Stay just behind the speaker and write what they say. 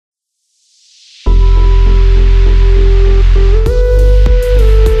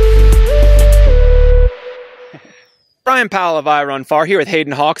Brian Powell of I Run Far here with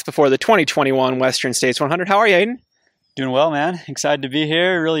Hayden Hawks before the 2021 Western States 100. How are you, Hayden? Doing well, man. Excited to be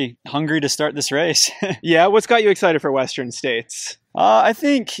here. Really hungry to start this race. Yeah, what's got you excited for Western States? I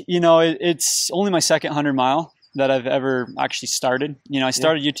think, it's only my second 100 mile that I've ever actually started. I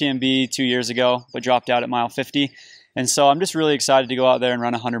started UTMB 2 years ago, but dropped out at mile 50. And so I'm just really excited to go out there and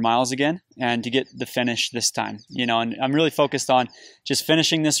run 100 miles again and to get the finish this time. And I'm really focused on just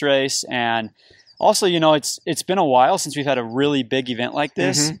finishing this race. And also, it's been a while since we've had a really big event like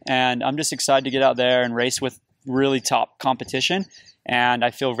this. And I'm just excited to get out there and race with really top competition. And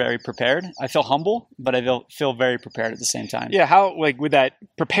I feel very prepared. I feel humble, but I feel very prepared at the same time. Yeah, how, with that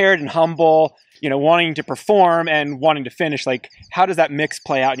prepared and humble, wanting to perform and wanting to finish, how does that mix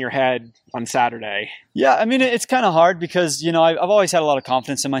play out in your head on Saturday? Yeah, I mean, it's kind of hard because, I've always had a lot of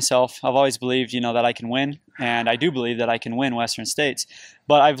confidence in myself. I've always believed, that I can win. And I do believe that I can win Western States.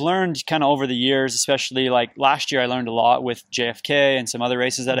 But I've learned kind of over the years, especially last year, I learned a lot with JFK and some other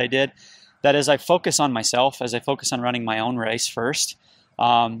races that I did, that as I focus on myself, as I focus on running my own race first,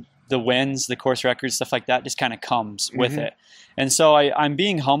 the wins, the course records, stuff like that just kind of comes with it. And so I'm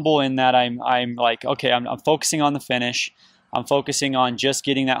being humble in that I'm like, okay, I'm focusing on the finish. I'm focusing on just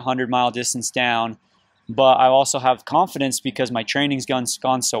getting that 100-mile distance down. But I also have confidence because my training's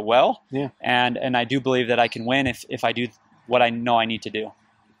gone so well. Yeah. And I do believe that I can win if I do what I know I need to do.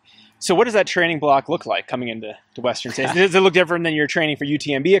 So what does that training block look like coming into Western States? Does it look different than your training for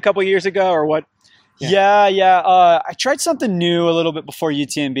UTMB a couple years ago, or what? Yeah. I tried something new a little bit before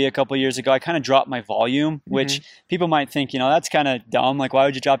UTMB a couple years ago. I kind of dropped my volume, which people might think, that's kind of dumb. Like, why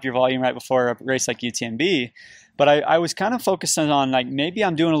would you drop your volume right before a race like UTMB? But I was kind of focusing on maybe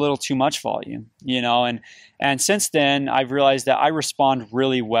I'm doing a little too much volume, and since then I've realized that I respond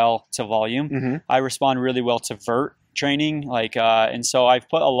really well to volume. I respond really well to vert training, and so I've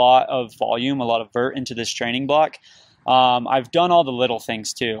put a lot of volume, a lot of vert into this training block. I've done all the little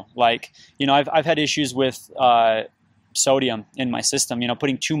things too. I've had issues with sodium in my system,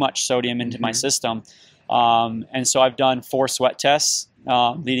 putting too much sodium into my system. And so I've done 4 sweat tests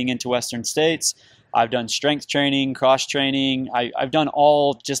leading into Western States. I've done strength training, cross training. I've done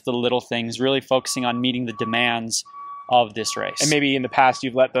all just the little things, really focusing on meeting the demands of this race. And maybe in the past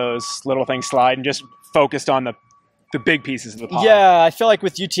you've let those little things slide and just focused on the big pieces of the pie. Yeah, I feel like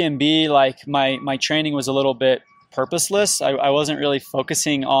with UTMB, my training was a little bit purposeless. I wasn't really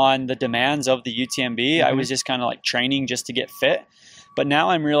focusing on the demands of the UTMB. I was just kind of training just to get fit. But now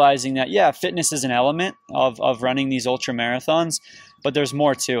I'm realizing that, fitness is an element of running these ultra marathons, but there's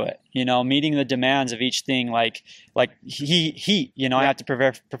more to it. Meeting the demands of each thing, like heat. I have to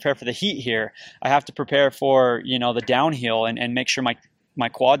prepare for the heat here. I have to prepare for the downhill and make sure my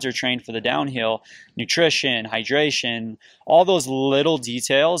quads are trained for the downhill. Nutrition, hydration, all those little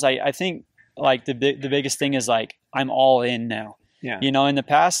details. I think the biggest thing is I'm all in now. Yeah. In the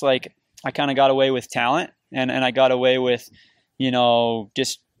past, I kind of got away with talent and I got away with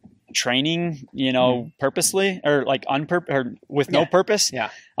just training, purposely or or with no purpose. Yeah.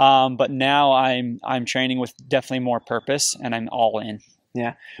 But now I'm training with definitely more purpose and I'm all in.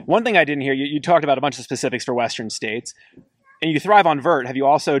 Yeah. One thing I didn't hear, you talked about a bunch of specifics for Western States and you thrive on vert. Have you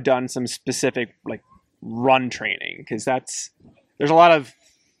also done some specific run training? Because there's a lot of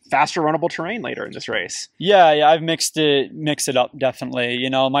faster runnable terrain later in this race. Yeah, I've mixed it up definitely.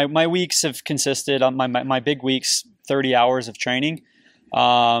 My weeks have consisted on my big weeks, 30 hours of training.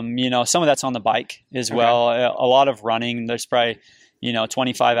 Some of that's on the bike as well. A lot of running. There's probably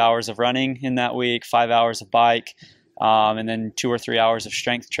 25 hours of running in that week, 5 hours of bike, and then 2 or 3 hours of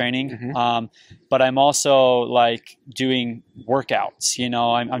strength training. But I'm also doing workouts.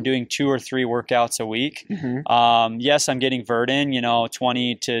 I'm doing 2 or 3 workouts a week. Yes, I'm getting vert in,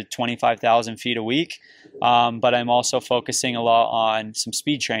 20 to 25,000 feet a week. But I'm also focusing a lot on some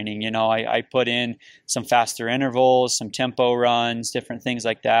speed training. I put in some faster intervals, some tempo runs, different things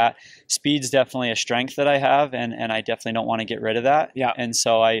like that. Speed's definitely a strength that I have, and I definitely don't want to get rid of that. Yeah. And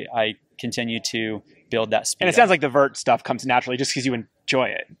so I continue to build that speed. And it sounds like the vert stuff comes naturally just because you enjoy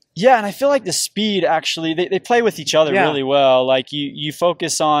it. Yeah, and I feel like the speed actually, they play with each other really well. You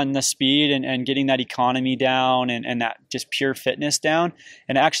focus on the speed and getting that economy down and that just pure fitness down,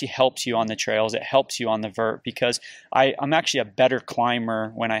 and it actually helps you on the trails. It helps you on the vert because I'm actually a better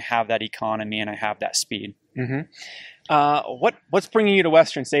climber when I have that economy and I have that speed. What's bringing you to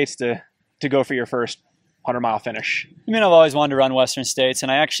Western States to go for your first 100-mile finish? I mean, I've always wanted to run Western States,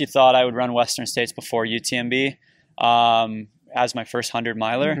 and I actually thought I would run Western States before UTMB as my first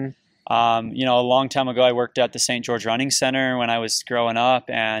 100-miler. A long time ago, I worked at the St. George Running Center when I was growing up,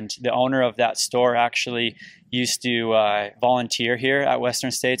 and the owner of that store actually used to volunteer here at Western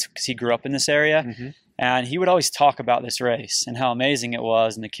States because he grew up in this area. And he would always talk about this race and how amazing it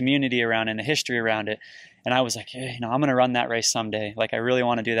was and the community around it and the history around it. And I was like, hey, I'm going to run that race someday. Like, I really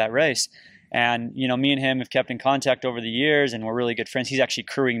want to do that race. And, me and him have kept in contact over the years, and we're really good friends. He's actually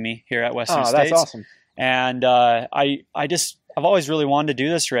crewing me here at Western States. That's awesome. And I've always really wanted to do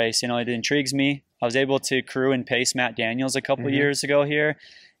this race. It intrigues me. I was able to crew and pace Matt Daniels a couple years ago here,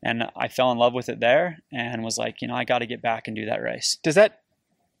 and I fell in love with it there and was like, I got to get back and do that race. Does that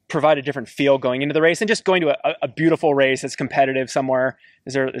provide a different feel going into the race and just going to a beautiful race that's competitive somewhere?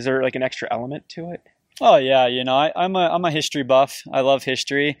 Is there like an extra element to it? Oh yeah, I'm a history buff. I love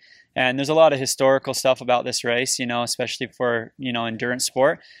history, and there's a lot of historical stuff about this race, especially for endurance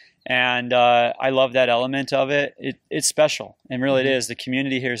sport, and I love that element of it. It's special, and really it is. The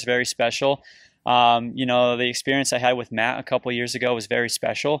community here is very special. The experience I had with Matt a couple of years ago was very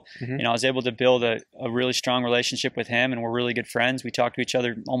special. I was able to build a really strong relationship with him, and we're really good friends. We talk to each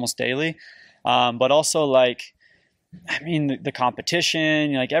other almost daily, but also the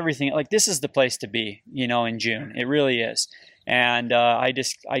competition, everything, this is the place to be, in June. It really is. And I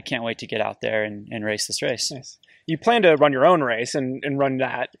can't wait to get out there and race this race. Nice. You plan to run your own race and run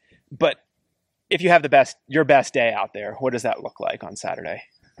that, but if you have your best day out there, what does that look like on Saturday?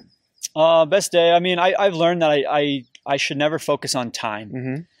 Best day. I've learned that I should never focus on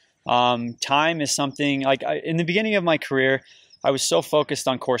time. Time is something in the beginning of my career, I was so focused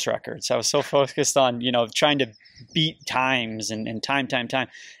on course records. I was so focused on, trying to beat times and time.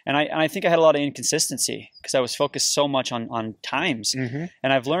 And I think I had a lot of inconsistency because I was focused so much on times. And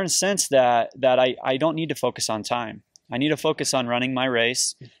I've learned since that I don't need to focus on time. I need to focus on running my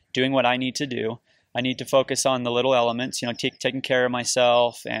race, doing what I need to do. I need to focus on the little elements, taking care of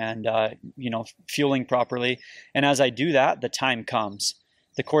myself and, fueling properly. And as I do that, the time comes.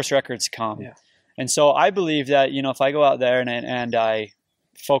 The course records come. Yeah. And so I believe that, if I go out there and I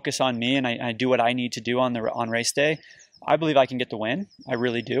focus on me and I do what I need to do on race day, I believe I can get the win. I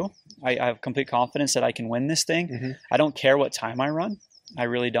really do. I have complete confidence that I can win this thing. I don't care what time I run. I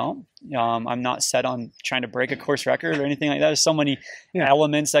really don't. I'm not set on trying to break a course record or anything like that. There's so many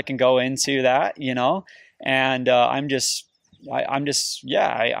elements that can go into that, and I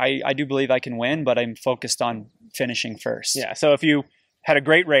do believe I can win, but I'm focused on finishing first. Yeah. So if you had a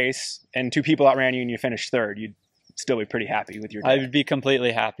great race and two people outran you and you finished third, you'd still be pretty happy with your day. I would be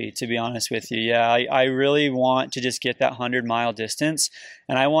completely happy, to be honest with you. Yeah, I really want to just get that 100-mile distance,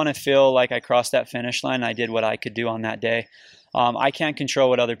 and I want to feel like I crossed that finish line and I did what I could do on that day. I can't control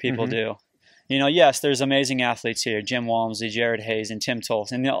what other people do. Yes, there's amazing athletes here, Jim Walmsley, Jared Hayes, and Tim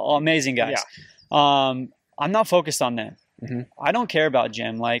Tolson, and amazing guys. Yeah. I'm not focused on them. I don't care about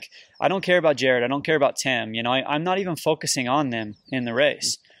Jim. I don't care about Jared. I don't care about Tim. I'm not even focusing on them in the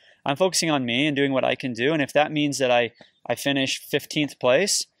race. I'm focusing on me and doing what I can do. And if that means that I finish 15th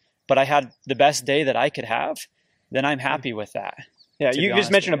place, but I had the best day that I could have, then I'm happy with that. Yeah, you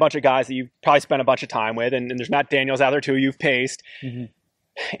just mentioned a bunch of guys that you've probably spent a bunch of time with, and there's Matt Daniels out there too, you've paced.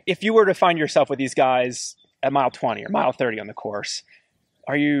 If you were to find yourself with these guys at mile 20 or mile 30 on the course,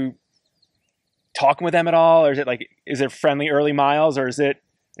 are you talking with them at all? Or is it friendly early miles, or is it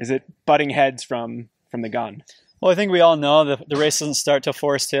butting heads from the gun? Well, I think we all know the race doesn't start till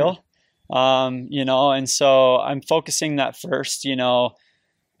Forest Hill, and so I'm focusing that first,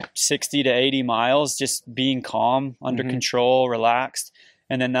 60 to 80 miles, just being calm, under control, relaxed.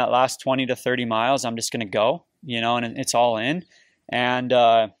 And then that last 20 to 30 miles, I'm just going to go, and it's all in. And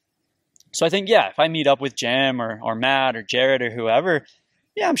so I think, if I meet up with Jim or Matt or Jared or whoever,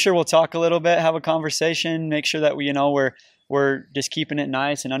 I'm sure we'll talk a little bit, have a conversation, make sure that we're just keeping it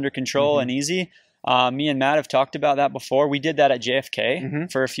nice and under control and easy. Me and Matt have talked about that before. We did that at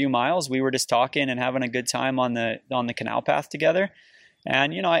JFK for a few miles. We were just talking and having a good time on the canal path together.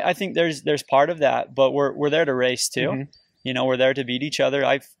 And, I think there's part of that, but we're there to race too. We're there to beat each other.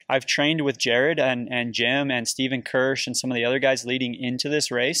 I've trained with Jared and Jim and Stephen Kirsch and some of the other guys leading into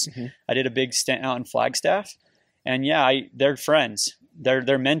this race. I did a big stint out in Flagstaff, and they're friends.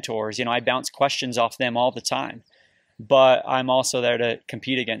 They're mentors. I bounce questions off them all the time, but I'm also there to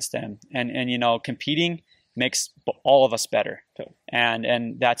compete against them. And competing makes all of us better.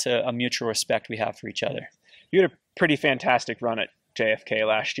 And that's a mutual respect we have for each other. You had a pretty fantastic run at JFK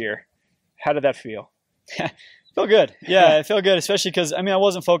last year. How did that feel? Feel good. Yeah, it felt good, especially because, I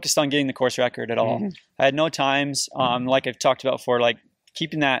wasn't focused on getting the course record at all. I had no times, like I've talked about before,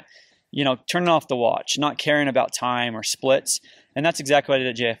 keeping that, turning off the watch, not caring about time or splits. And that's exactly what I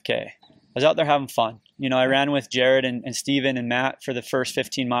did at JFK. I was out there having fun. I ran with Jared and Steven and Matt for the first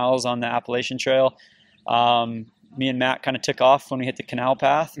 15 miles on the Appalachian Trail. Me and Matt kind of took off when we hit the canal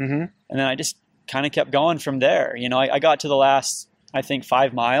path. And then I just kind of kept going from there. I got to the last, I think,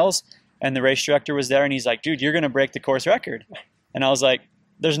 5 miles, and the race director was there, and he's like, dude, you're going to break the course record. And I was like,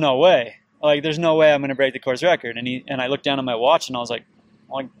 there's no way. Like, there's no way I'm going to break the course record. And I looked down at my watch, and I was like,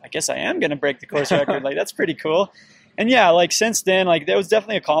 well, I guess I am going to break the course record. Like, that's pretty cool. And yeah, like since then, like there was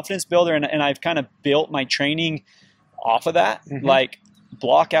definitely a confidence builder, and I've kind of built my training off of that. Like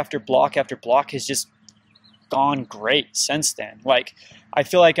block after block after block has just gone great since then. Like I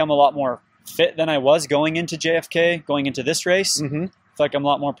feel like I'm a lot more fit than I was going into JFK, going into this race. I feel like I'm a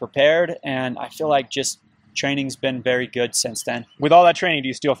lot more prepared, and I feel like just training's been very good since then. With all that training, do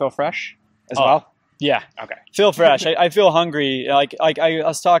you still feel fresh as well? Yeah. Okay. Feel fresh. I feel hungry. Like I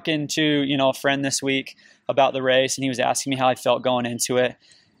was talking to, a friend this week about the race, and he was asking me how I felt going into it.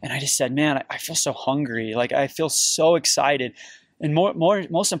 And I just said, man, I feel so hungry. Like I feel so excited. And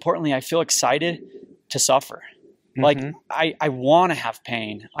most importantly, I feel excited to suffer. Like I want to have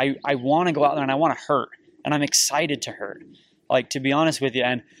pain. I want to go out there and I want to hurt, and I'm excited to hurt. Like, to be honest with you.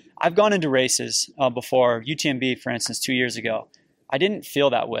 And I've gone into races before, UTMB, for instance, 2 years ago. I didn't feel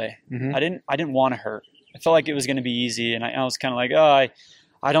that way. I didn't want to hurt. I felt like it was going to be easy, and I was kind of like, oh,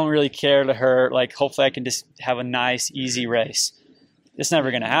 I don't really care to hurt. Like, hopefully I can just have a nice, easy race. It's never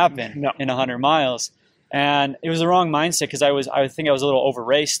going to happen in 100 miles. And it was the wrong mindset, because I think I was a little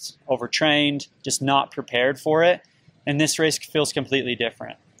over-raced, overtrained, just not prepared for it. And this race feels completely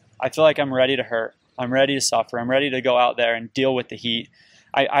different. I feel like I'm ready to hurt. I'm ready to suffer. I'm ready to go out there and deal with the heat.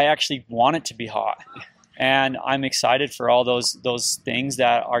 I actually want it to be hot. And I'm excited for all those things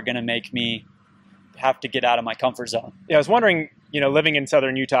that are going to make me have to get out of my comfort zone. Yeah, I was wondering, living in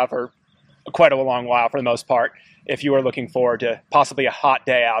southern Utah for quite a long while for the most part, if you were looking forward to possibly a hot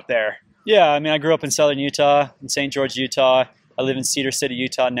day out there. Yeah, I mean, I grew up in southern Utah, in St. George, Utah. I live in Cedar City,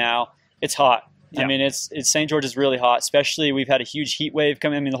 Utah now. It's hot. Yeah. I mean, it's St. George is really hot, especially we've had a huge heat wave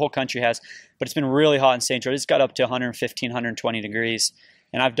coming. I mean, the whole country has, but it's been really hot in St. George. It's got up to 115, 120 degrees.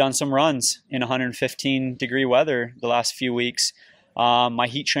 And I've done some runs in 115 degree weather the last few weeks. My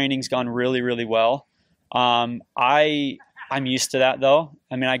heat training's gone really, really well. I'm used to that though.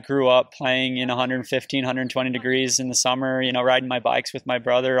 I mean, I grew up playing in 115, 120 degrees in the summer, riding my bikes with my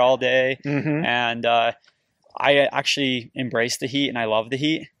brother all day. And I actually embrace the heat, and I love the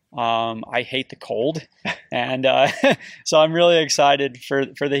heat. I hate the cold. And so I'm really excited for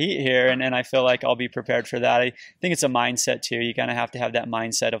the heat here, and I feel like I'll be prepared for that. I think it's a mindset too. You kind of have to have that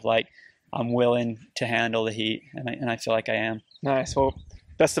mindset of like, I'm willing to handle the heat, and I feel like I am. Nice. Well,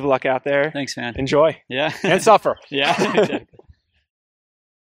 best of luck out there. Thanks, man. Enjoy. Yeah. And suffer. Yeah, exactly.